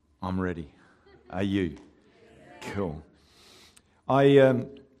I'm ready. Are you? Cool. I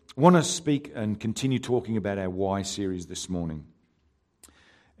want to speak and continue talking about our Why series this morning.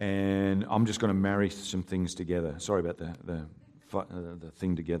 And I'm just going to marry some things together. Sorry about the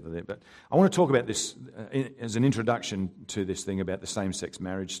thing together there. But I want to talk about this as an introduction to this thing about the same-sex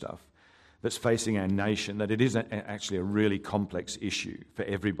marriage stuff that's facing our nation, that it is actually a really complex issue for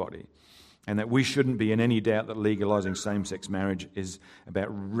everybody. And that we shouldn't be in any doubt that legalising same-sex marriage is about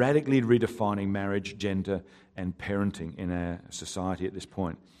radically redefining marriage, gender and parenting in our society at this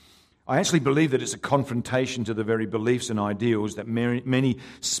point. I actually believe that it's a confrontation to the very beliefs and ideals that many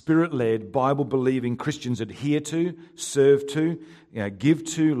spirit-led, Bible-believing Christians adhere to, serve to, give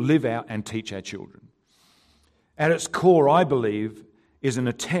to, live out and teach our children. At its core, I believe, is an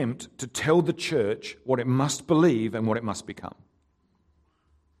attempt to tell the church what it must believe and what it must become.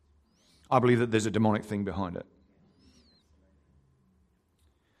 I believe that there's a demonic thing behind it.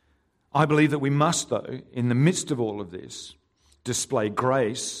 I believe that we must, though, in the midst of all of this, display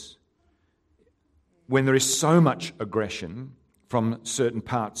grace when there is so much aggression from certain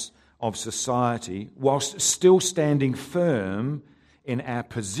parts of society, whilst still standing firm in our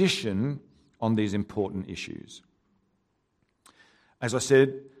position on these important issues. As I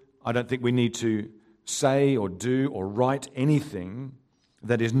said, I don't think we need to say or do or write anything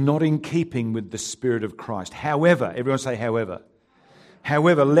that is not in keeping with the Spirit of Christ. However, everyone say however.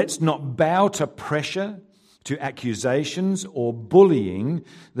 However, let's not bow to pressure, to accusations or bullying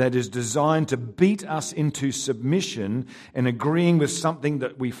that is designed to beat us into submission and agreeing with something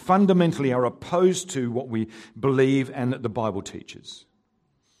that we fundamentally are opposed to what we believe and that the Bible teaches.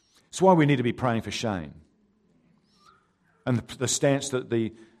 That's why we need to be praying for Shane. And the stance that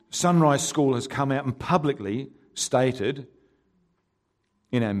the Sunrise School has come out and publicly stated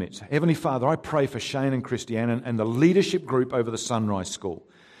in our midst. Heavenly Father, I pray for Shane and Christiane and the leadership group over the Sunrise School.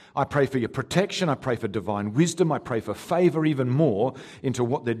 I pray for your protection. I pray for divine wisdom. I pray for favour even more into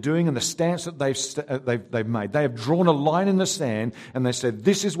what they're doing and the stance that they've made. They have drawn a line in the sand and they said,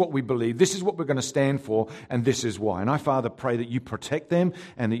 this is what we believe, this is what we're going to stand for, and this is why. And I, Father, pray that you protect them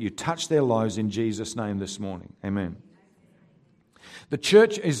and that you touch their lives in Jesus' name this morning. Amen. The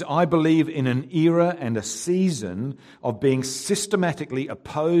church is, I believe, in an era and a season of being systematically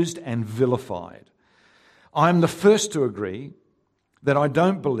opposed and vilified. I'm the first to agree that I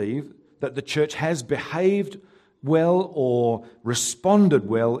don't believe that the church has behaved well or responded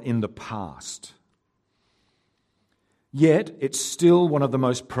well in the past. Yet, it's still one of the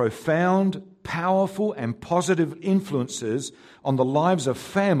most profound, powerful, and positive influences on the lives of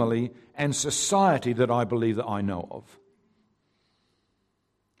family and society that I believe that I know of.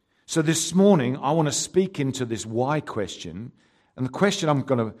 So this morning, I want to speak into this why question. And the question I'm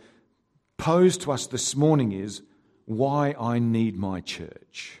going to pose to us this morning is, why I need my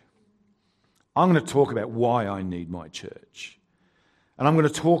church. I'm going to talk about why I need my church. And I'm going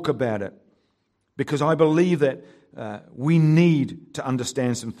to talk about it because I believe that we need to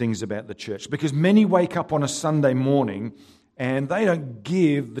understand some things about the church. Because many wake up on a Sunday morning and they don't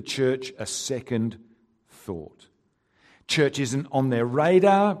give the church a second thought. Church isn't on their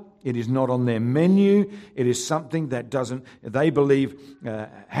radar. It is not on their menu. It is something that doesn't, they believe,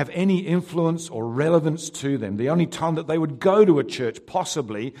 have any influence or relevance to them. The only time that they would go to a church,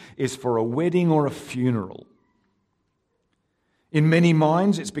 possibly, is for a wedding or a funeral. In many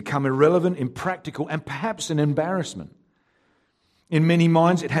minds, it's become irrelevant, impractical, and perhaps an embarrassment. In many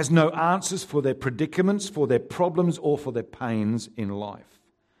minds, it has no answers for their predicaments, for their problems, or for their pains in life.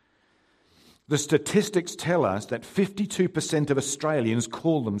 The statistics tell us that 52% of Australians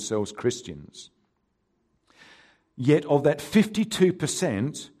call themselves Christians. Yet of that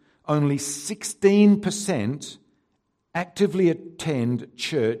 52%, only 16% actively attend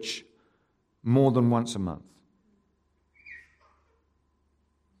church more than once a month.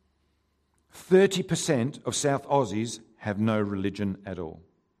 30% of South Aussies have no religion at all.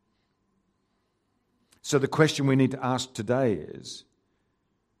 So the question we need to ask today is,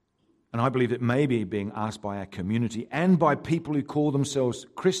 and I believe it may be being asked by our community and by people who call themselves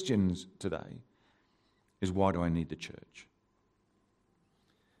Christians today, is why do I need the church?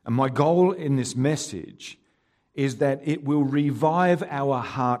 And my goal in this message is that it will revive our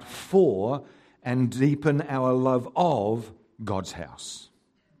heart for and deepen our love of God's house.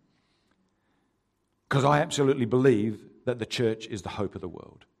 Because I absolutely believe that the church is the hope of the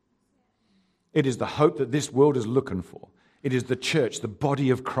world. It is the hope that this world is looking for. It is the church, the body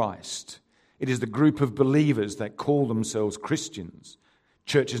of Christ. It is the group of believers that call themselves Christians.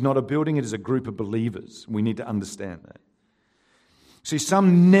 Church is not a building, it is a group of believers. We need to understand that. See,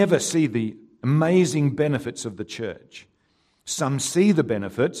 some never see the amazing benefits of the church. Some see the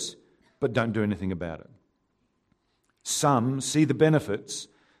benefits, but don't do anything about it. Some see the benefits,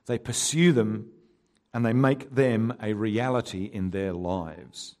 they pursue them, and they make them a reality in their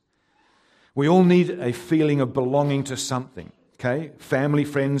lives. We all need a feeling of belonging to something, okay? Family,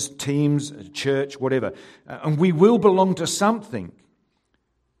 friends, teams, church, whatever. And we will belong to something.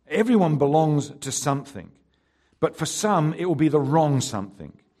 Everyone belongs to something. But for some, it will be the wrong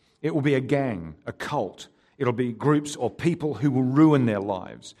something. It will be a gang, a cult. It'll be groups or people who will ruin their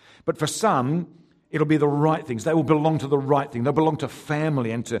lives. But for some, it'll be the right things. They will belong to the right thing. They'll belong to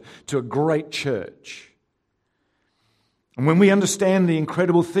family and to a great church. And when we understand the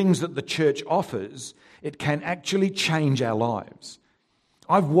incredible things that the church offers, it can actually change our lives.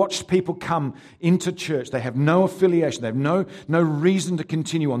 I've watched people come into church. They have no affiliation. They have no reason to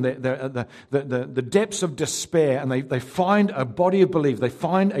continue on. The depths of despair, and they find a body of belief. They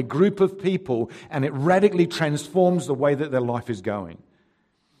find a group of people, and it radically transforms the way that their life is going.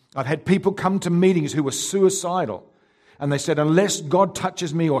 I've had people come to meetings who were suicidal, and they said, unless God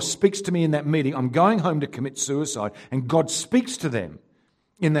touches me or speaks to me in that meeting, I'm going home to commit suicide. And God speaks to them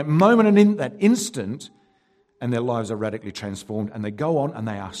in that moment and in that instant, and their lives are radically transformed, and they go on and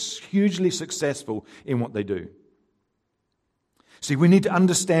they are hugely successful in what they do. See, we need to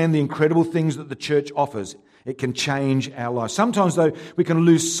understand the incredible things that the church offers. It can change our lives. Sometimes, though, we can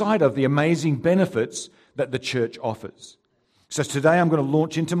lose sight of the amazing benefits that the church offers. So today I'm going to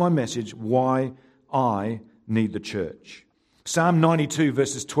launch into my message, Why I Need the Church. Psalm 92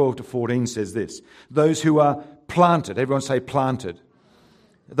 verses 12 to 14 says this: those who are planted, everyone say planted.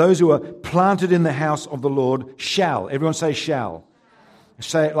 Those who are planted in the house of the Lord shall, everyone say shall.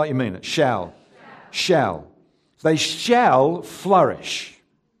 Say it like you mean it, shall. Shall. They shall flourish.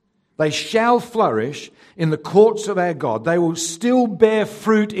 They shall flourish in the courts of our God. They will still bear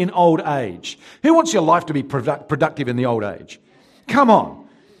fruit in old age. Who wants your life to be productive in the old age? Come on.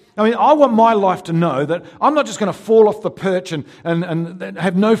 I mean, I want my life to know that I'm not just going to fall off the perch and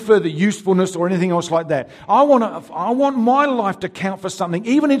have no further usefulness or anything else like that. I want my life to count for something,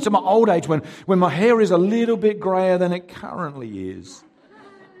 even into my old age when my hair is a little bit grayer than it currently is.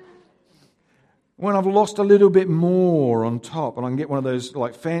 When I've lost a little bit more on top, and I can get one of those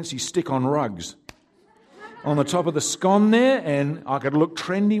like fancy stick-on rugs on the top of the scone there, and I could look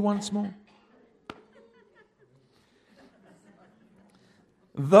trendy once more.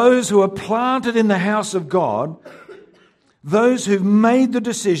 Those who are planted in the house of God, those who've made the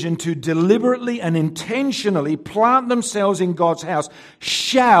decision to deliberately and intentionally plant themselves in God's house,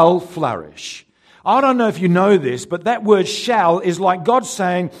 shall flourish. I don't know if you know this, but that word shall is like God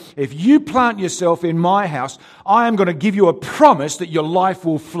saying, if you plant yourself in my house, I am going to give you a promise that your life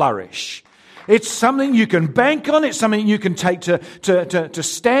will flourish. It's something you can bank on. It's something you can take to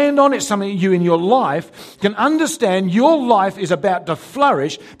stand on. It's something you in your life can understand your life is about to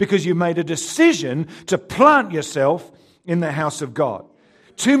flourish because you made a decision to plant yourself in the house of God.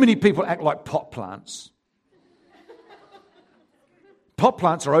 Too many people act like pot plants. Pot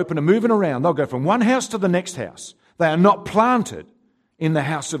plants are open and moving around. They'll go from one house to the next house. They are not planted in the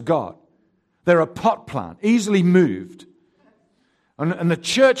house of God. They're a pot plant, easily moved. And the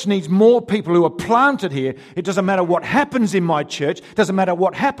church needs more people who are planted here. It doesn't matter what happens in my church. It doesn't matter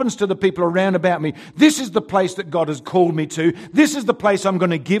what happens to the people around about me. This is the place that God has called me to. This is the place I'm going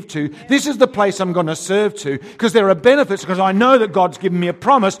to give to. This is the place I'm going to serve to. Because there are benefits, because I know that God's given me a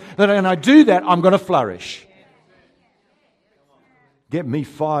promise that when I do that, I'm going to flourish. Get me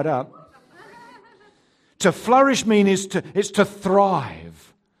fired up. To flourish means it's to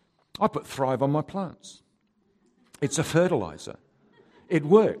thrive. I put thrive on my plants. It's a fertilizer. It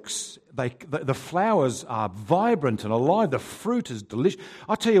works. The flowers are vibrant and alive. The fruit is delicious.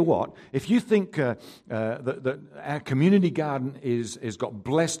 I'll tell you what, if you think that our community garden is got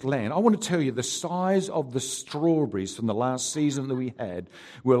blessed land, I want to tell you the size of the strawberries from the last season that we had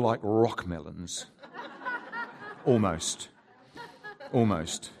were like rock melons. Almost.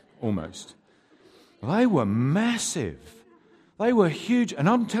 They were massive. They were huge, and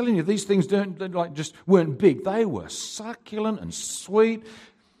I'm telling you, these things just weren't big. They were succulent and sweet,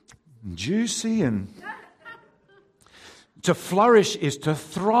 and juicy, and to flourish is to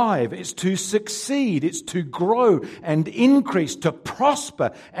thrive. It's to succeed. It's to grow and increase, to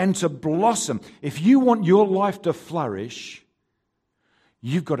prosper and to blossom. If you want your life to flourish,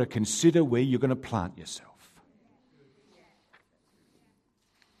 you've got to consider where you're going to plant yourself.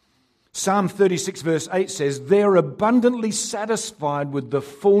 Psalm 36 verse 8 says, they're abundantly satisfied with the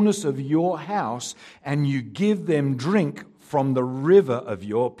fullness of your house, and you give them drink from the river of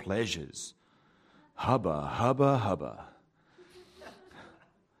your pleasures. Hubba, hubba, hubba.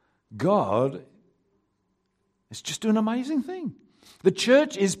 God It's just an amazing thing. The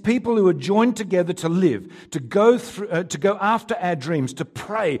church is people who are joined together to live, to go after our dreams, to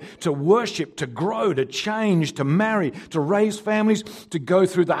pray, to worship, to grow, to change, to marry, to raise families, to go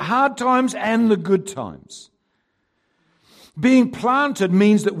through the hard times and the good times. Being planted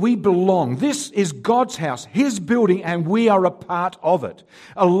means that we belong. This is God's house, His building, and we are a part of it.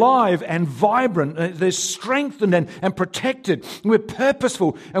 Alive and vibrant, they're strengthened and protected. We're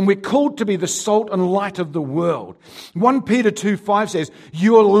purposeful, and we're called to be the salt and light of the world. 1 Peter 2:5 says,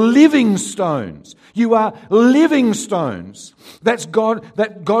 "You are living stones." You are living stones. That's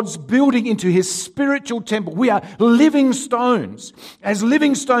God's building into His spiritual temple. We are living stones. As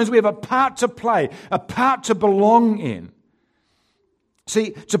living stones, we have a part to play, a part to belong in.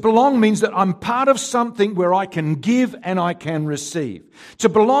 See, to belong means that I'm part of something where I can give and I can receive. To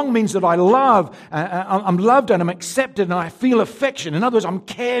belong means that I'm loved and I'm accepted and I feel affection. In other words, I'm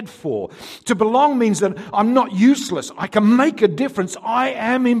cared for. To belong means that I'm not useless. I can make a difference. I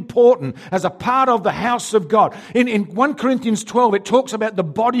am important as a part of the house of God. In 1 Corinthians 12, it talks about the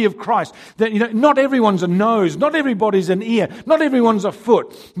body of Christ. That, not everyone's a nose, not everybody's an ear, not everyone's a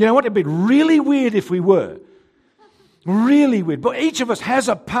foot. You know what? It'd be really weird if we were. Really weird. But each of us has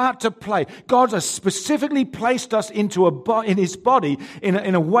a part to play. God has specifically placed us in His body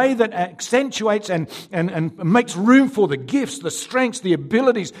in a way that accentuates and makes room for the gifts, the strengths, the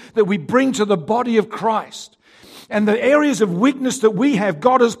abilities that we bring to the body of Christ. And the areas of weakness that we have,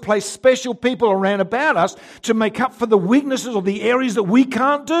 God has placed special people around about us to make up for the weaknesses or the areas that we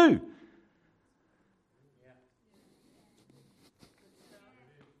can't do.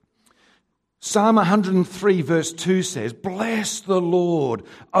 Psalm 103 verse 2 says, "Bless the Lord,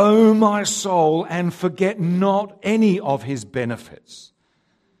 O my soul, and forget not any of His benefits."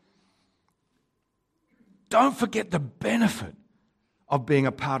 Don't forget the benefit of being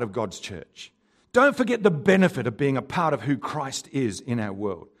a part of God's church. Don't forget the benefit of being a part of who Christ is in our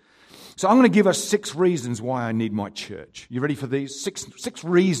world. So I'm going to give us 6 reasons why I need my church. You ready for these? Six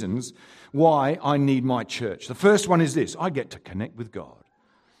reasons why I need my church. The first one is this: I get to connect with God.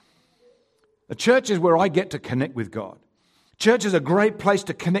 The church is where I get to connect with God. Church is a great place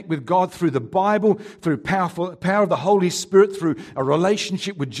to connect with God through the Bible, through power of the Holy Spirit, through a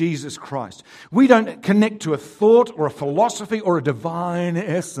relationship with Jesus Christ. We don't connect to a thought or a philosophy or a divine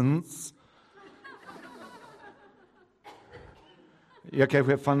essence. You okay if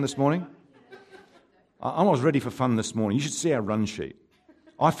we have fun this morning? I was ready for fun this morning. You should see our run sheet.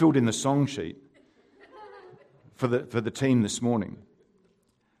 I filled in the song sheet for the team this morning.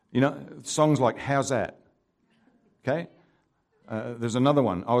 Songs like "How's That?" Okay? There's another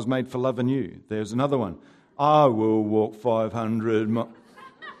one, "I Was Made for Loving You." There's another one, "I Will Walk 500 miles."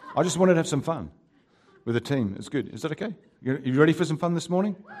 I just wanted to have some fun with the team. It's good. Is that okay? You ready for some fun this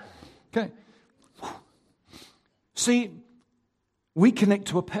morning? Okay. See, we connect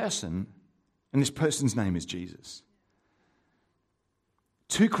to a person, and this person's name is Jesus.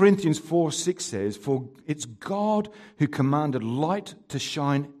 2 Corinthians 4:6 says, "For it's God who commanded light to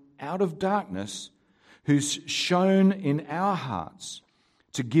shine out of darkness, who's shone in our hearts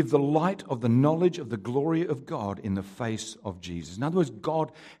to give the light of the knowledge of the glory of God in the face of Jesus." In other words,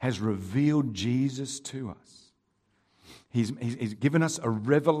 God has revealed Jesus to us. He's given us a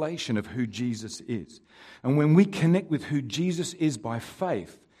revelation of who Jesus is. And when we connect with who Jesus is by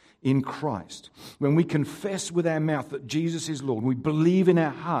faith in Christ, when we confess with our mouth that Jesus is Lord, we believe in our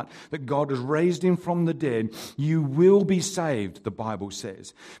heart that God has raised Him from the dead, you will be saved, the Bible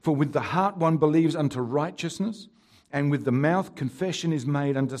says. For with the heart one believes unto righteousness, and with the mouth confession is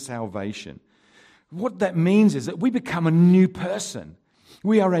made unto salvation. What that means is that we become a new person.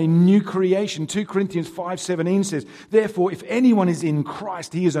 We are a new creation. 2 Corinthians 5:17 says, "Therefore, if anyone is in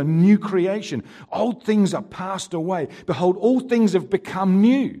Christ, he is a new creation. Old things are passed away. Behold, all things have become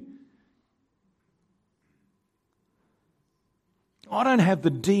new." I don't have the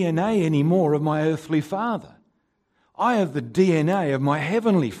DNA anymore of my earthly father. I have the DNA of my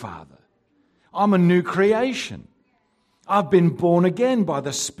heavenly Father. I'm a new creation. I've been born again by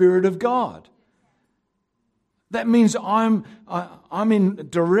the Spirit of God. That means I'm in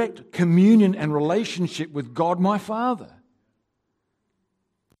direct communion and relationship with God my Father.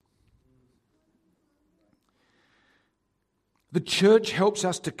 The church helps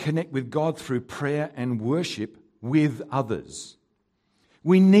us to connect with God through prayer and worship with others.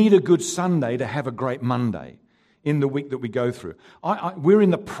 We need a good Sunday to have a great Monday in the week that we go through. We're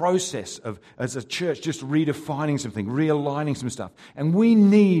in the process of, as a church, just redefining something, realigning some stuff. And we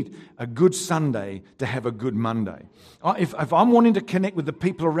need a good Sunday to have a good Monday. If I'm wanting to connect with the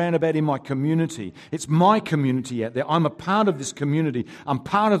people around about in my community, it's my community out there. I'm a part of this community. I'm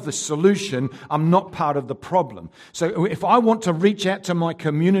part of the solution. I'm not part of the problem. So if I want to reach out to my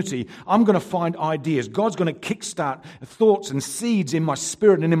community, I'm going to find ideas. God's going to kickstart thoughts and seeds in my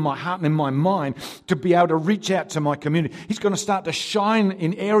spirit and in my heart and in my mind to be able to reach out to my community. He's going to start to shine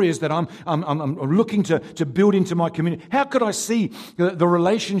in areas that I'm looking to build into my community. How could I see the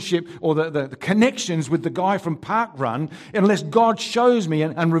relationship or the connections with the guy from Park Run unless God shows me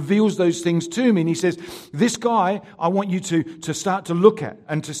and reveals those things to me? And he says, this guy I want you to start to look at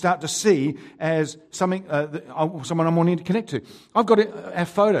and to start to see as someone I'm wanting to connect to. I've got a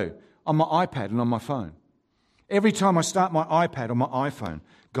photo on my iPad and on my phone. Every time I start my iPad or my iPhone,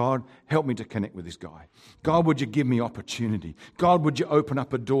 God, help me to connect with this guy. God, would you give me opportunity? God, would you open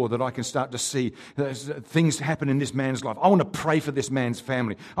up a door that I can start to see things happen in this man's life? I want to pray for this man's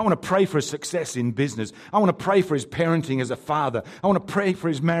family. I want to pray for his success in business. I want to pray for his parenting as a father. I want to pray for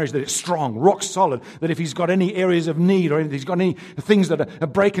his marriage, that it's strong, rock solid, that if he's got any areas of need or if he's got any things that are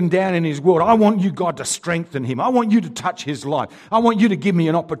breaking down in his world, I want you, God, to strengthen him. I want you to touch his life. I want you to give me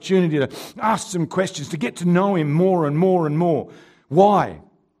an opportunity to ask some questions, to get to know him more and more and more. Why?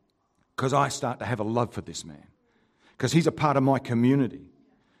 Because I start to have a love for this man. Because he's a part of my community.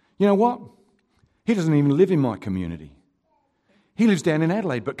 You know what? He doesn't even live in my community. He lives down in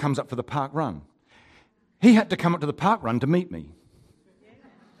Adelaide but comes up for the Park Run. He had to come up to the Park Run to meet me.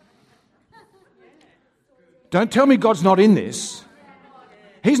 Don't tell me God's not in this.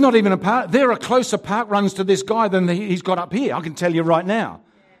 He's not even a part. There are closer Park Runs to this guy than he's got up here. I can tell you right now.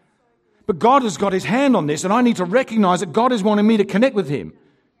 But God has got his hand on this, and I need to recognize that God is wanting me to connect with him.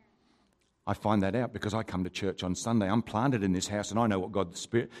 I find that out because I come to church on Sunday. I'm planted in this house and I know what God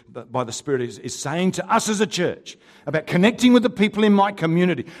by the Spirit is saying to us as a church about connecting with the people in my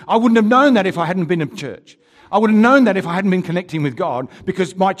community. I wouldn't have known that if I hadn't been in church. I would have known that if I hadn't been connecting with God,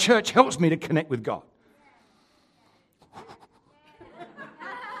 because my church helps me to connect with God.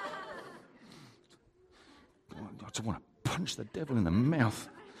 I just want to punch the devil in the mouth.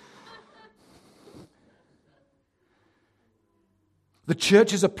 The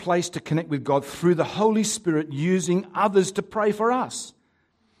church is a place to connect with God through the Holy Spirit using others to pray for us,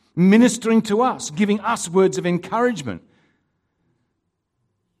 ministering to us, giving us words of encouragement.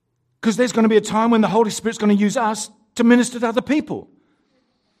 Because there's going to be a time when the Holy Spirit's going to use us to minister to other people,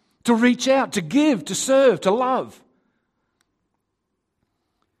 to reach out, to give, to serve, to love.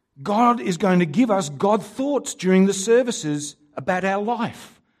 God is going to give us God thoughts during the services about our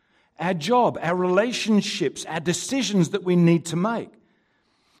life, our job, our relationships, our decisions that we need to make.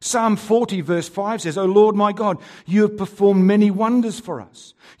 Psalm 40 verse 5 says, O Lord my God, you have performed many wonders for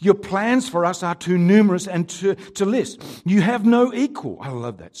us. Your plans for us are too numerous and to list. You have no equal. I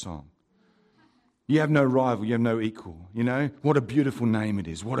love that song. You have no rival, you have no equal. You know, what a beautiful name it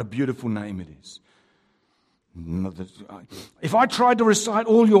is. What a beautiful name it is. If I tried to recite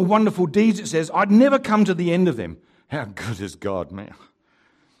all your wonderful deeds, it says, I'd never come to the end of them. How good is God, man?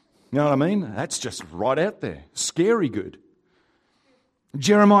 You know what I mean? That's just right out there. Scary good.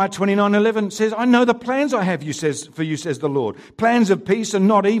 Jeremiah 29:11 says, I know the plans I have for you, says the Lord. Plans of peace and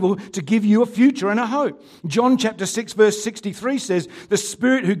not evil, to give you a future and a hope. John chapter 6 verse 63 says, the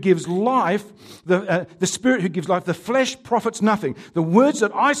Spirit who gives life, the Spirit who gives life, the flesh profits nothing. The words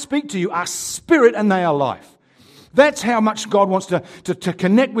that I speak to you are spirit and they are life. That's how much God wants to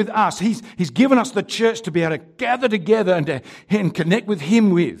connect with us. He's given us the church to be able to gather together and connect with Him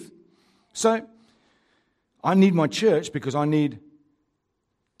with. So, I need my church because I need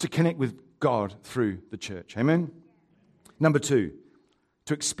to connect with God through the church. Amen? Number 2,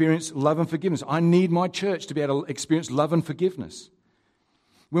 to experience love and forgiveness. I need my church to be able to experience love and forgiveness.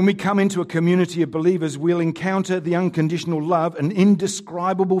 When we come into a community of believers, we'll encounter the unconditional love and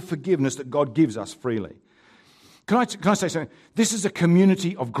indescribable forgiveness that God gives us freely. Can I say something? This is a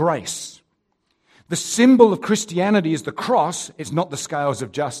community of grace. The symbol of Christianity is the cross. It's not the scales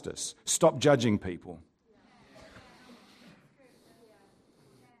of justice. Stop judging people.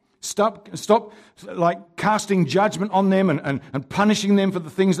 Stop like casting judgment on them and punishing them for the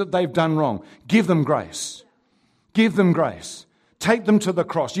things that they've done wrong. Give them grace. Give them grace. Take them to the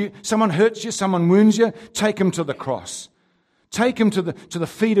cross. Someone hurts you, someone wounds you, take them to the cross. Take them to the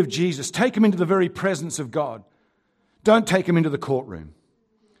feet of Jesus. Take them into the very presence of God. Don't take them into the courtroom.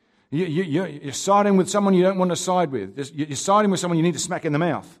 You're siding with someone you don't want to side with. You're siding with someone you need to smack in the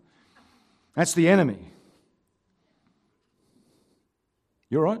mouth. That's the enemy.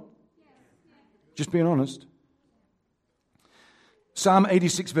 You all right? Just being honest. Psalm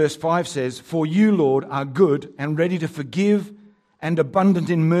 86 verse 5 says, For you, Lord, are good and ready to forgive and abundant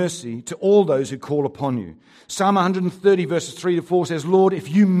in mercy to all those who call upon you. Psalm 130 verses 3 to 4 says, Lord, if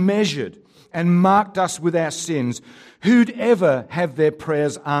you measured and marked us with our sins, who'd ever have their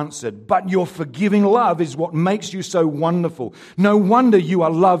prayers answered? But your forgiving love is what makes you so wonderful. No wonder you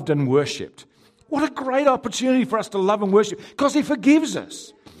are loved and worshipped. What a great opportunity for us to love and worship, because He forgives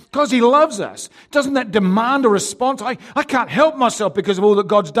us, because He loves us. Doesn't that demand a response? I can't help myself because of all that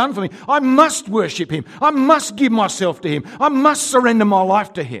God's done for me. I must worship Him. I must give myself to Him. I must surrender my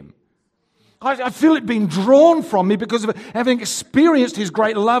life to Him. I feel it being drawn from me because of having experienced His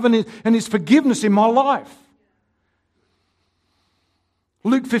great love and His forgiveness in my life.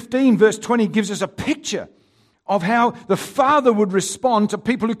 Luke 15 verse 20 gives us a picture of how the father would respond to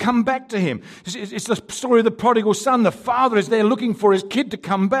people who come back to him. It's the story of the prodigal son. The father is there looking for his kid to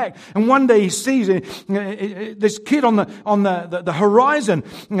come back. And one day he sees this kid on the horizon.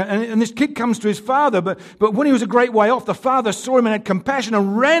 And this kid comes to his father. But when he was a great way off, the father saw him and had compassion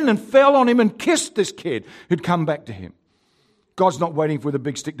and ran and fell on him and kissed this kid who'd come back to him. God's not waiting for the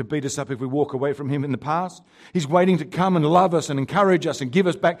big stick to beat us up if we walk away from Him in the past. He's waiting to come and love us and encourage us and give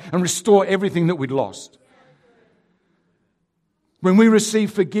us back and restore everything that we'd lost. When we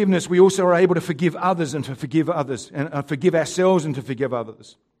receive forgiveness, we also are able to forgive others and to forgive others, and forgive ourselves and to forgive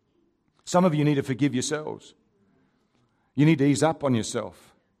others. Some of you need to forgive yourselves. You need to ease up on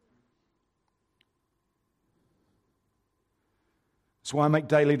yourself. That's why I make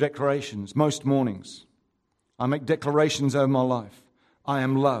daily declarations most mornings. I make declarations over my life. I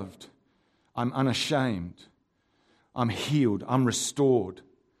am loved. I'm unashamed. I'm healed. I'm restored.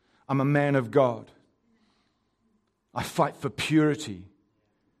 I'm a man of God. I fight for purity.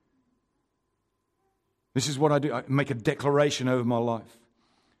 This is what I do. I make a declaration over my life.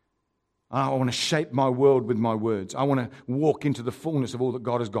 I want to shape my world with my words. I want to walk into the fullness of all that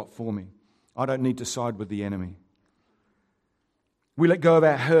God has got for me. I don't need to side with the enemy. We let go of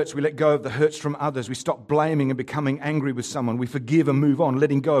our hurts. We let go of the hurts from others. We stop blaming and becoming angry with someone. We forgive and move on,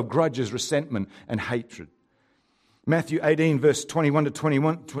 letting go of grudges, resentment, and hatred. Matthew 18, verse 21 to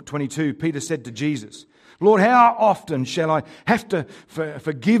 22, Peter said to Jesus, Lord, how often shall I have to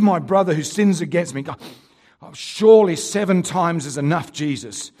forgive my brother who sins against me? Oh, surely 7 times is enough,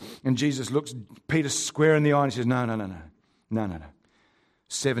 Jesus. And Jesus looks Peter square in the eye and says, No.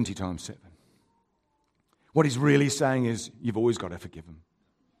 70 times 7. What he's really saying is, you've always got to forgive him.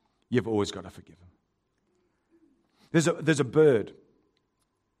 You've always got to forgive him. There's a bird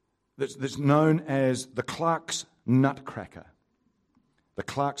that's known as the Clark's nutcracker. The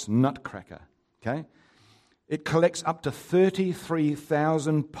Clark's nutcracker, okay? It collects up to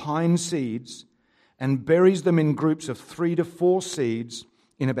 33,000 pine seeds and buries them in groups of 3 to 4 seeds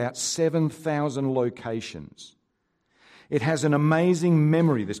in about 7,000 locations. It has an amazing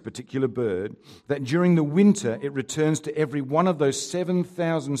memory, this particular bird, that during the winter it returns to every one of those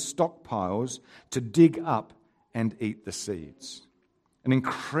 7,000 stockpiles to dig up and eat the seeds. An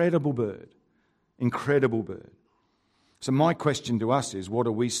incredible bird. Incredible bird. So my question to us is, what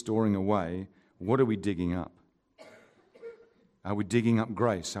are we storing away? What are we digging up? Are we digging up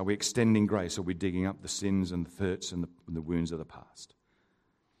grace? Are we extending grace? Are we digging up the sins and the hurts and the wounds of the past?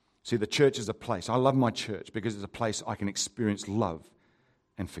 See, the church is a place. I love my church because it's a place I can experience love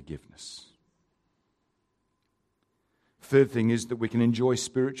and forgiveness. Third thing is that we can enjoy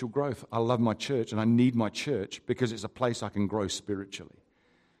spiritual growth. I love my church and I need my church because it's a place I can grow spiritually.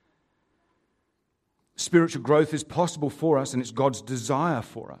 Spiritual growth is possible for us and it's God's desire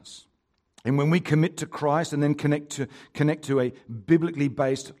for us. And when we commit to Christ and then connect to a biblically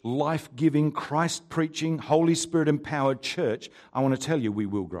based, life-giving, Christ-preaching, Holy Spirit-empowered church, I want to tell you, we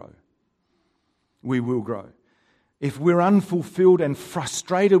will grow. We will grow. If we're unfulfilled and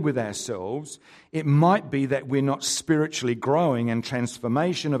frustrated with ourselves, it might be that we're not spiritually growing and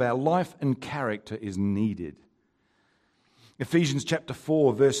transformation of our life and character is needed. Ephesians chapter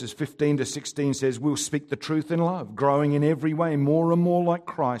 4, verses 15 to 16 says, we'll speak the truth in love, growing in every way more and more like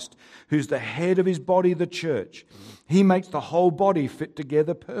Christ, who's the head of his body, the church. He makes the whole body fit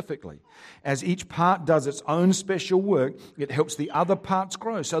together perfectly. As each part does its own special work, it helps the other parts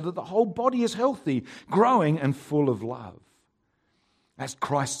grow so that the whole body is healthy, growing and full of love. That's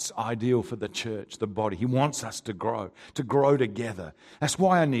Christ's ideal for the church, the body. He wants us to grow together. That's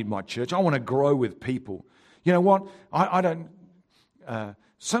why I need my church. I want to grow with people. You know what? I don't.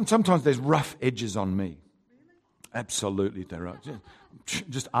 Sometimes there's rough edges on me. Absolutely, there are.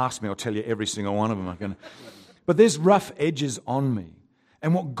 Just ask me, I'll tell you every single one of them. But there's rough edges on me.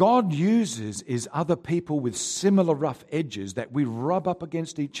 And what God uses is other people with similar rough edges that we rub up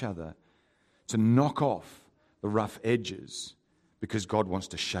against each other to knock off the rough edges because God wants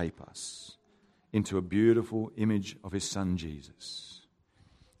to shape us into a beautiful image of his son Jesus.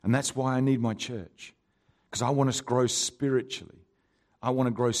 And that's why I need my church, because I want us to grow spiritually. I want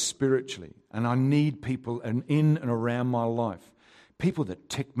to grow spiritually, and I need people in and around my life, people that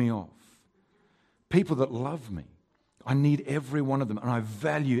tick me off, people that love me. I need every one of them, and I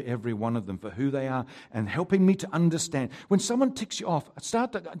value every one of them for who they are and helping me to understand. When someone ticks you off,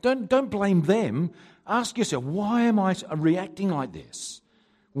 don't blame them. Ask yourself, why am I reacting like this?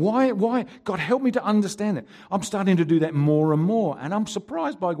 Why? God, help me to understand that. I'm starting to do that more and more, and I'm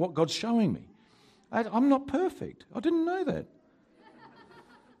surprised by what God's showing me. I'm not perfect. I didn't know that.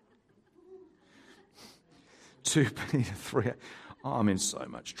 2 Peter 3. Oh, I'm in so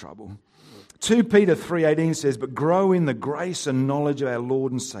much trouble. 2 Peter 3:18 says, "But grow in the grace and knowledge of our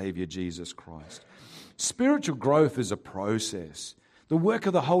Lord and Saviour, Jesus Christ." Spiritual growth is a process. The work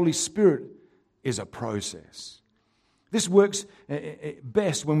of the Holy Spirit is a process. This works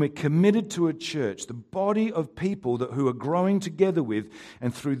best when we're committed to a church, the body of people who are growing together with,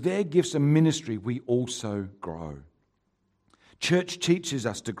 and through their gifts and ministry, we also grow. Church teaches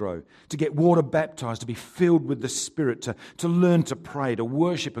us to grow, to get water baptized, to be filled with the Spirit, to learn to pray, to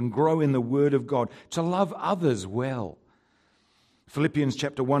worship and grow in the Word of God, to love others well. Philippians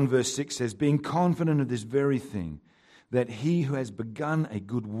chapter 1 verse 6 says, "Being confident of this very thing, that he who has begun a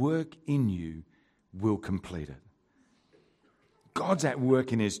good work in you will complete it." God's at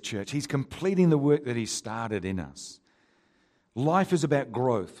work in his church. He's completing the work that he started in us. Life is about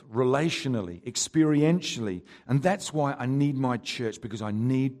growth, relationally, experientially, and that's why I need my church, because I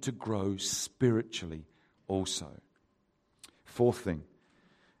need to grow spiritually also. Fourth thing,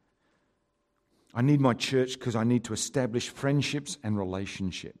 I need my church because I need to establish friendships and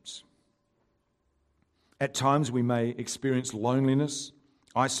relationships. At times we may experience loneliness,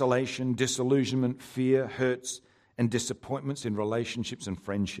 isolation, disillusionment, fear, hurts, and disappointments in relationships and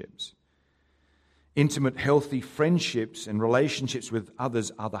friendships. Intimate, healthy friendships and relationships with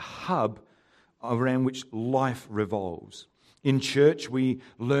others are the hub around which life revolves. In church, we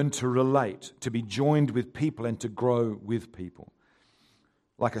learn to relate, to be joined with people and to grow with people.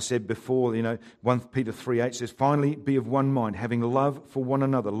 Like I said before, 1 Peter 3:8 says, "Finally, be of one mind, having love for one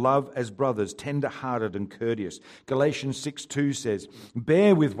another, love as brothers, tender-hearted and courteous." Galatians 6:2 says,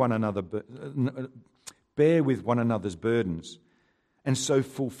 bear with one another's burdens, and so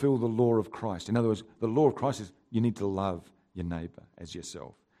fulfill the law of Christ. In other words, the law of Christ is you need to love your neighbour as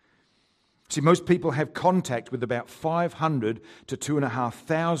yourself. See, most people have contact with about 500 to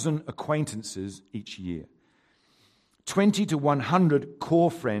 2,500 acquaintances each year. 20 to 100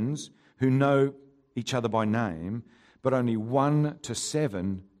 core friends who know each other by name, but only 1 to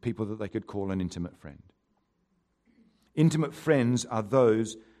 7 people that they could call an intimate friend. Intimate friends are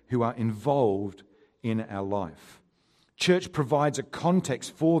those who are involved in our life. Church provides a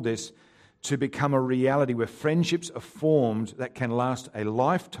context for this to become a reality where friendships are formed that can last a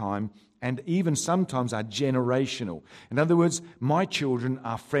lifetime and even sometimes are generational. In other words, my children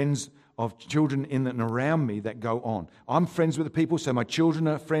are friends of children in and around me that go on. I'm friends with the people, so my children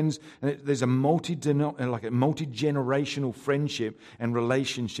are friends, and there's a multi-generational friendship and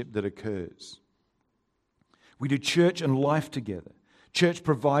relationship that occurs. We do church and life together. Church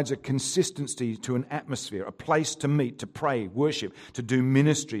provides a consistency to an atmosphere, a place to meet, to pray, worship, to do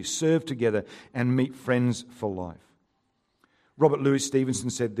ministry, serve together, and meet friends for life. Robert Louis Stevenson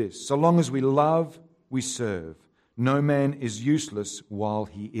said this, "So long as we love, we serve. No man is useless while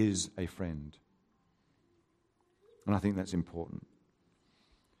he is a friend." And I think that's important.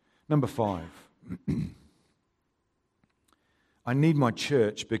 Number 5. I need my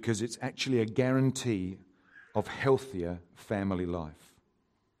church because it's actually a guarantee of healthier family life.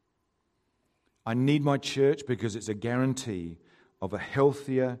 I need my church because it's a guarantee of a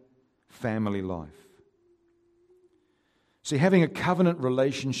healthier family life. See, having a covenant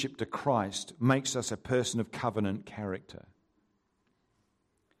relationship to Christ makes us a person of covenant character.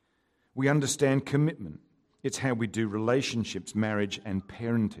 We understand commitment. It's how we do relationships, marriage, and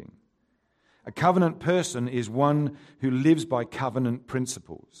parenting. A covenant person is one who lives by covenant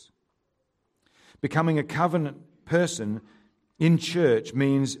principles. Becoming a covenant person in church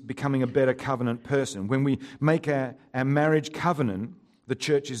means becoming a better covenant person. When we make our marriage covenant, the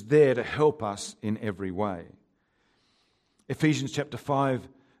church is there to help us in every way. Ephesians chapter 5,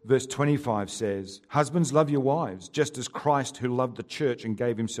 verse 25 says, "Husbands, love your wives, just as Christ who loved the church and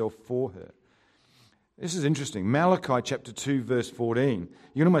gave himself for her." This is interesting. Malachi chapter 2, verse 14.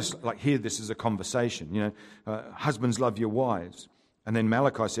 You can almost hear this as a conversation. Husbands, love your wives. And then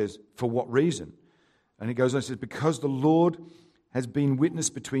Malachi says, "For what reason?" And he goes on and says, "Because the Lord has been witness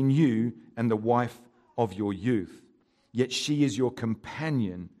between you and the wife of your youth, yet she is your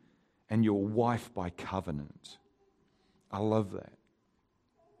companion and your wife by covenant. I love that.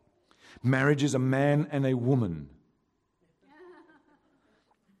 Marriage is a man and a woman.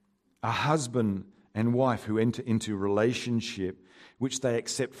 A husband and wife who enter into relationship which they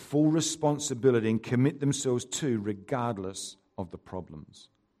accept full responsibility and commit themselves to regardless of the problems.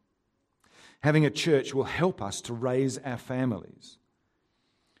 Having a church will help us to raise our families.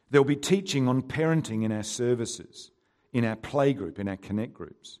 There'll be teaching on parenting in our services, in our playgroup, in our connect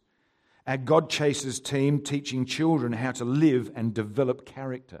groups. Our God Chasers team teaching children how to live and develop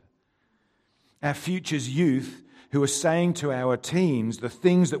character. Our Futures youth who are saying to our teens the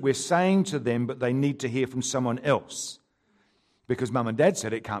things that we're saying to them, but they need to hear from someone else. Because mum and dad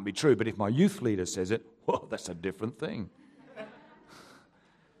said it can't be true, but if my youth leader says it, well, that's a different thing.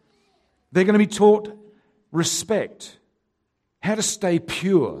 They're going to be taught respect, how to stay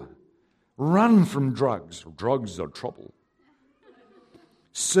pure, run from drugs. Drugs are trouble.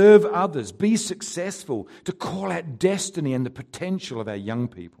 Serve others, be successful, to call out destiny and the potential of our young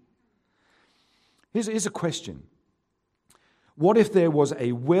people. Here's a question. What if there was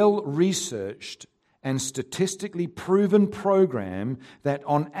a well-researched and statistically proven program that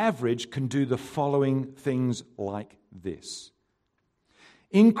on average can do the following things like this?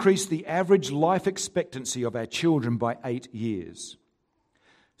 Increase the average life expectancy of our children by 8 years.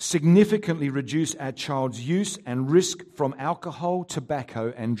 Significantly reduce our child's use and risk from alcohol,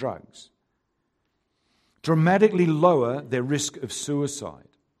 tobacco, and drugs. Dramatically lower their risk of suicide.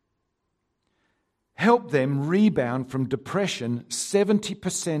 Help them rebound from depression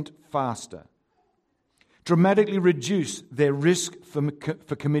 70% faster. Dramatically reduce their risk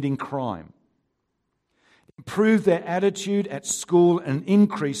for committing crime. Improve their attitude at school and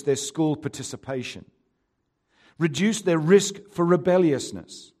increase their school participation. Reduce their risk for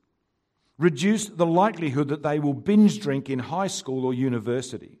rebelliousness. Reduce the likelihood that they will binge drink in high school or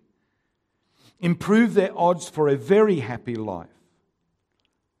university. Improve their odds for a very happy life.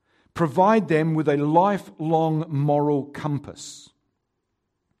 Provide them with a lifelong moral compass.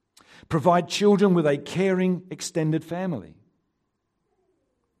 Provide children with a caring extended family.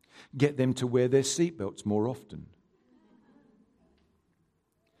 Get them to wear their seatbelts more often.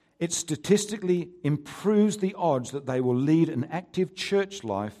 It statistically improves the odds that they will lead an active church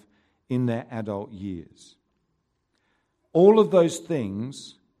life in their adult years. All of those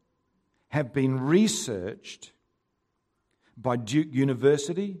things have been researched by Duke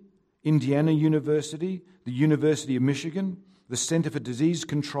University, Indiana University, the University of Michigan, the Center for Disease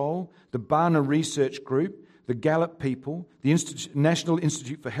Control, the Barna Research Group, the Gallup people, the National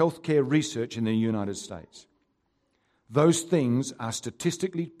Institute for Healthcare Research in the United States. Those things are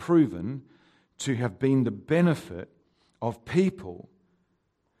statistically proven to have been the benefit of people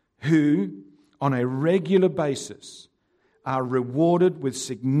who, on a regular basis, are rewarded with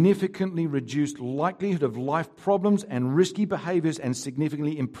significantly reduced likelihood of life problems and risky behaviors and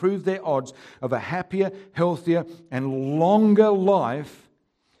significantly improve their odds of a happier, healthier, and longer life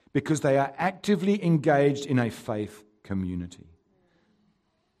because they are actively engaged in a faith community.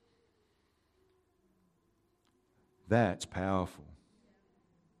 That's powerful.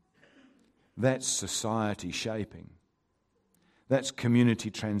 That's society shaping. That's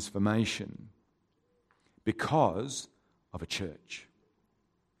community transformation because of a church.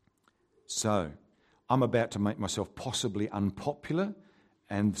 So, I'm about to make myself possibly unpopular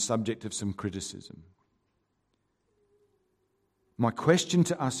and the subject of some criticism. My question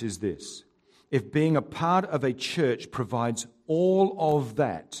to us is this: if being a part of a church provides all of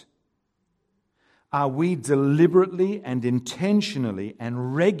that, are we deliberately and intentionally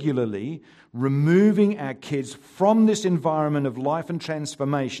and regularly removing our kids from this environment of life and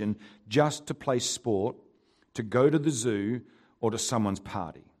transformation just to play sport, to go to the zoo, or to someone's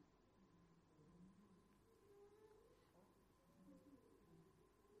party?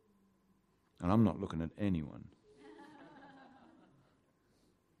 And I'm not looking at anyone.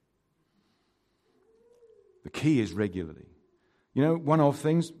 The key is regularly. You know, one-off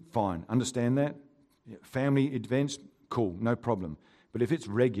things, fine, understand that. Family events, cool, no problem. But if it's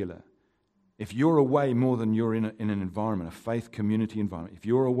regular, if you're away more than you're in an environment, a faith community environment, if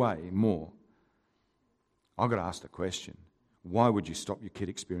you're away more, I've got to ask the question, why would you stop your kid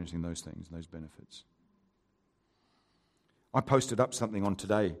experiencing those things, those benefits? I posted up something on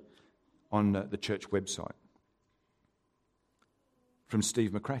today on the church website from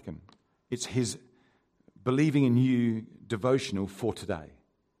Steve McCracken. It's his Believing in You devotional for today.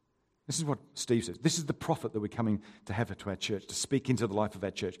 This is what Steve says. This is the prophet that we're coming to have to our church, to speak into the life of our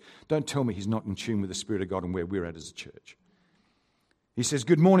church. Don't tell me he's not in tune with the Spirit of God and where we're at as a church. He says,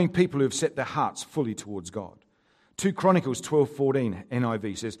 "Good morning, people who have set their hearts fully towards God. 2 Chronicles 12:14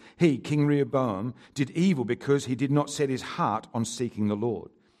 NIV says, he, King Rehoboam, did evil because he did not set his heart on seeking the Lord.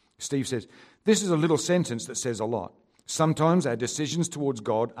 Steve says, this is a little sentence that says a lot. Sometimes our decisions towards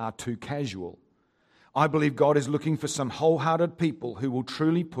God are too casual. I believe God is looking for some wholehearted people who will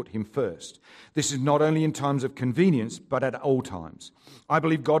truly put him first. This is not only in times of convenience, but at all times. I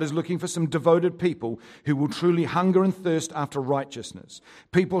believe God is looking for some devoted people who will truly hunger and thirst after righteousness.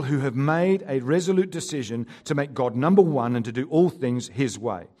 People who have made a resolute decision to make God number one and to do all things his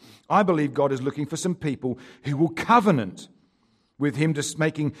way. I believe God is looking for some people who will covenant with him, just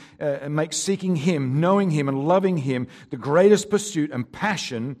make seeking him, knowing him and loving him the greatest pursuit and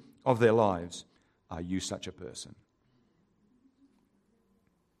passion of their lives. Are you such a person?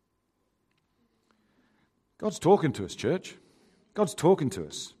 God's talking to us, church. God's talking to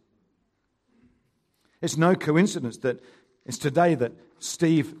us. It's no coincidence that it's today that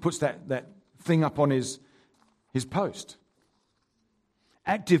Steve puts that thing up on his post.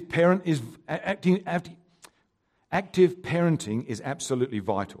 Active parenting is absolutely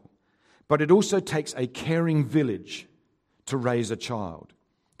vital. But it also takes a caring village to raise a child.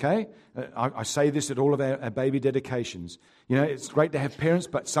 Okay? I say this at all of our baby dedications. You know, it's great to have parents,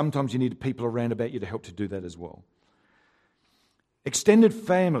 but sometimes you need people around about you to help to do that as well. Extended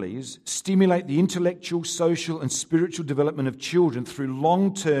families stimulate the intellectual, social, and spiritual development of children through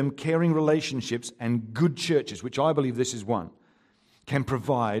long-term caring relationships, and good churches, which I believe this is one, can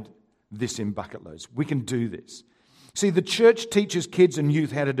provide this in bucket loads. We can do this. See, the church teaches kids and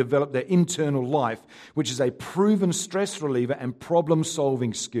youth how to develop their internal life, which is a proven stress reliever and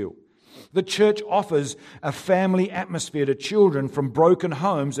problem-solving skill. The church offers a family atmosphere to children from broken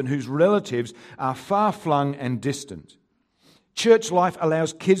homes and whose relatives are far-flung and distant. Church life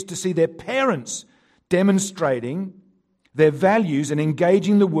allows kids to see their parents demonstrating their values and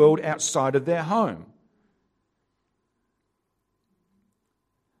engaging the world outside of their home.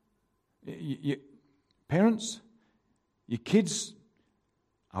 Parents, your kids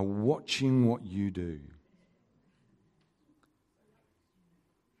are watching what you do.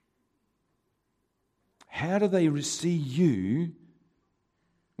 How do they see you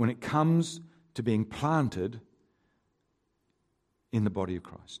when it comes to being planted in the body of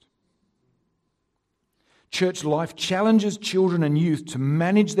Christ? Church life challenges children and youth to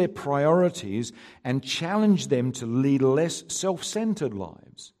manage their priorities and challenge them to lead less self-centered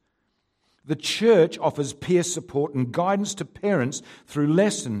lives. The church offers peer support and guidance to parents through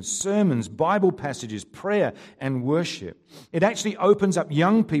lessons, sermons, Bible passages, prayer, and worship. It actually opens up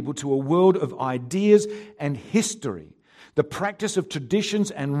young people to a world of ideas and history. The practice of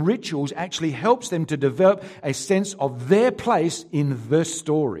traditions and rituals actually helps them to develop a sense of their place in the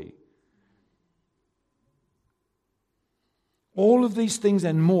story. All of these things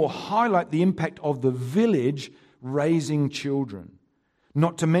and more highlight the impact of the village raising children.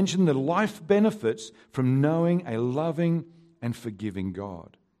 Not to mention the life benefits from knowing a loving and forgiving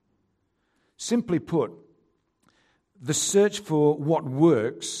God. Simply put, in the search for what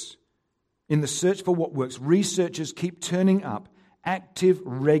works, researchers keep turning up active,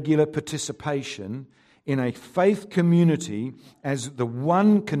 regular participation in a faith community as the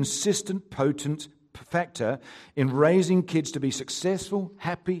one consistent, potent factor in raising kids to be successful,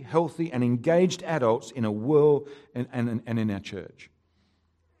 happy, healthy, and engaged adults in a world and in our church.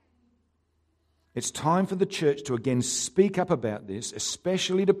 It's time for the church to again speak up about this,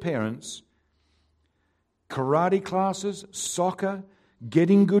 especially to parents. Karate classes, soccer,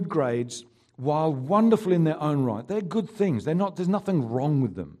 getting good grades, while wonderful in their own right, they're good things. There's nothing wrong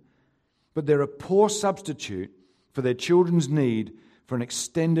with them. But they're a poor substitute for their children's need for an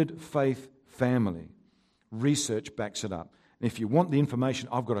extended faith family. Research backs it up. And if you want the information,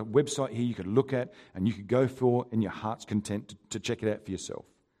 I've got a website here you could look at and you could go for in your heart's content to check it out for yourself.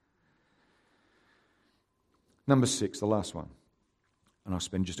 Number 6, the last one, and I'll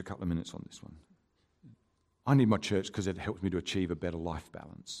spend just a couple of minutes on this one. I need my church because it helps me to achieve a better life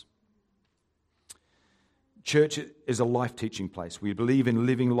balance. Church is a life-teaching place. We believe in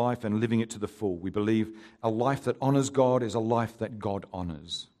living life and living it to the full. We believe a life that honors God is a life that God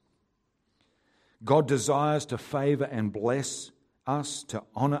honors. God desires to favor and bless us, to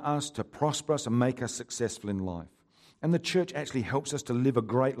honor us, to prosper us and make us successful in life. And the church actually helps us to live a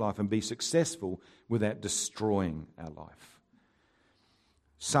great life and be successful without destroying our life.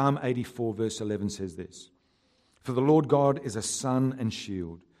 Psalm 84 verse 11 says this, "For the Lord God is a sun and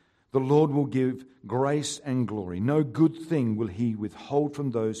shield. The Lord will give grace and glory. No good thing will he withhold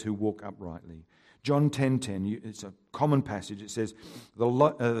from those who walk uprightly." John 10:10, it's a common passage. It says,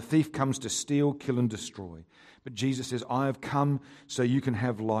 the thief comes to steal, kill, and destroy. But Jesus says, "I have come so you can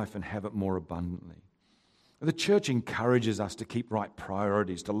have life and have it more abundantly." The church encourages us to keep right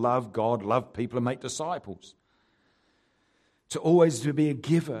priorities, to love God, love people, and make disciples. To always to be a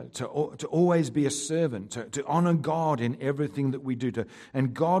giver, to always be a servant, to honor God in everything that we do.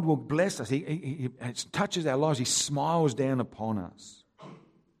 And God will bless us. He touches our lives. He smiles down upon us.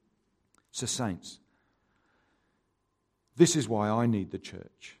 So saints, this is why I need the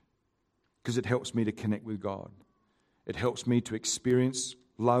church, because it helps me to connect with God. It helps me to experience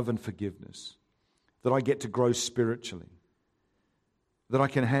love and forgiveness, that I get to grow spiritually, that I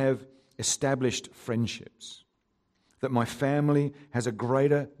can have established friendships, that my family has a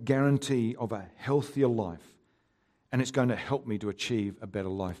greater guarantee of a healthier life, and it's going to help me to achieve a better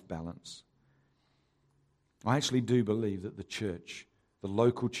life balance. I actually do believe that the church, the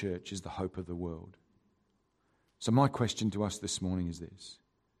local church, is the hope of the world. So my question to us this morning is this: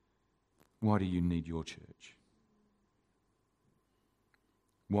 why do you need your church?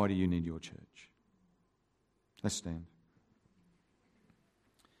 Why do you need your church? Let's stand.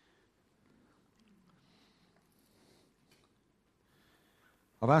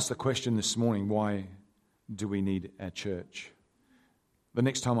 I've asked the question this morning, why do we need our church? The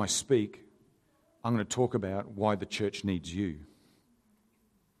next time I speak, I'm going to talk about why the church needs you,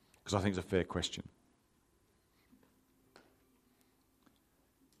 because I think it's a fair question.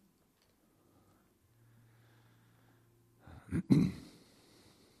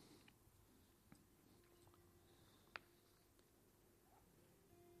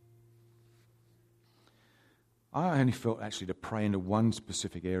 I only felt actually to pray into one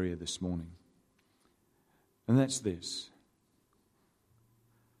specific area this morning, and that's this: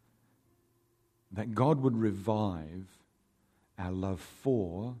 that God would revive our love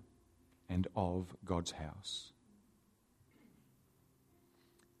for and of God's house,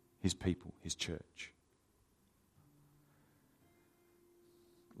 His people, His church.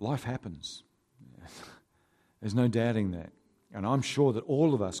 Life happens. There's no doubting that. And I'm sure that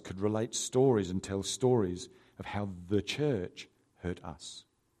all of us could relate stories and tell stories of how the church hurt us.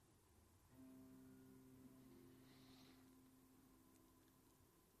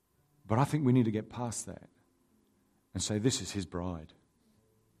 But I think we need to get past that and say, this is His bride.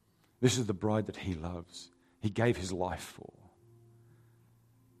 This is the bride that He loves. He gave His life for.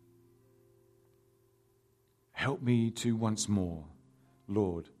 Help me to once more,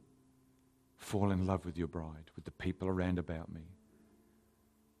 Lord, fall in love with your bride, with the people around about me.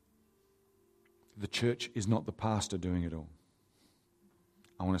 The church is not the pastor doing it all.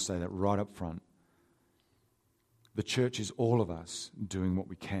 I want to say that right up front. The church is all of us doing what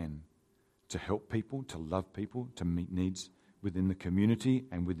we can to help people, to love people, to meet needs within the community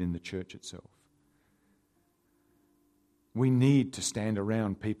and within the church itself. We need to stand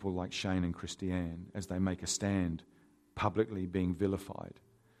around people like Shane and Christiane as they make a stand publicly being vilified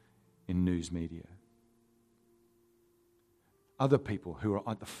in news media. Other people who are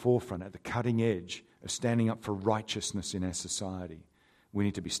at the forefront, at the cutting edge of standing up for righteousness in our society, we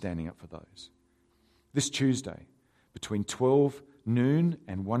need to be standing up for those. This Tuesday, between 12 noon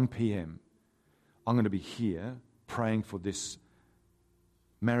and 1 p.m, I'm going to be here praying for this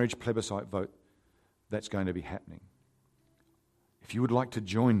marriage plebiscite vote that's going to be happening. If you would like to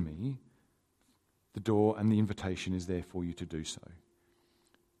join me, the door and the invitation is there for you to do so.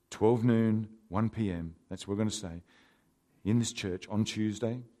 12 noon, 1 p.m, that's what we're going to say, in this church on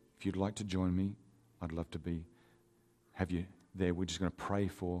Tuesday. If you'd like to join me, I'd love to have you there. We're just going to pray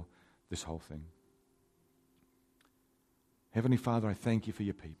for this whole thing. Heavenly Father, I thank you for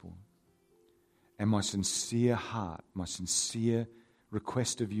your people. And my sincere heart, my sincere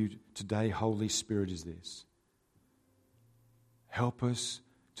request of you today, Holy Spirit, is this: help us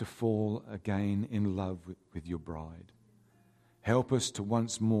to fall again in love with your bride. Help us to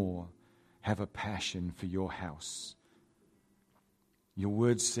once more have a passion for your house. Your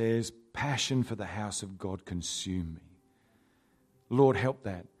word says, passion for the house of God consume me. Lord, help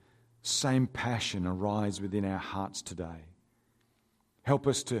that same passion arise within our hearts today. Help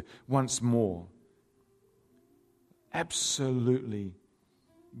us to once more absolutely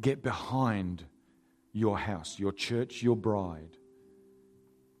get behind your house, your church, your bride.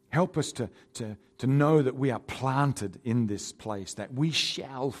 Help us to know that we are planted in this place, that we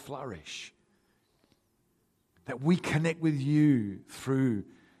shall flourish, that we connect with you through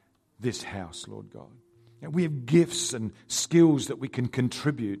this house, Lord God. And we have gifts and skills that we can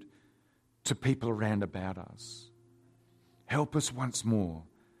contribute to people around about us. Help us once more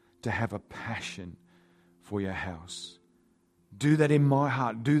to have a passion for your house. Do that in my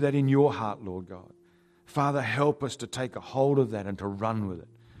heart. Do that in your heart, Lord God. Father, help us to take a hold of that and to run with it.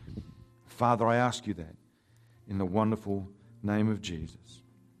 Father, I ask you that in the wonderful name of Jesus.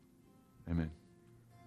 Amen.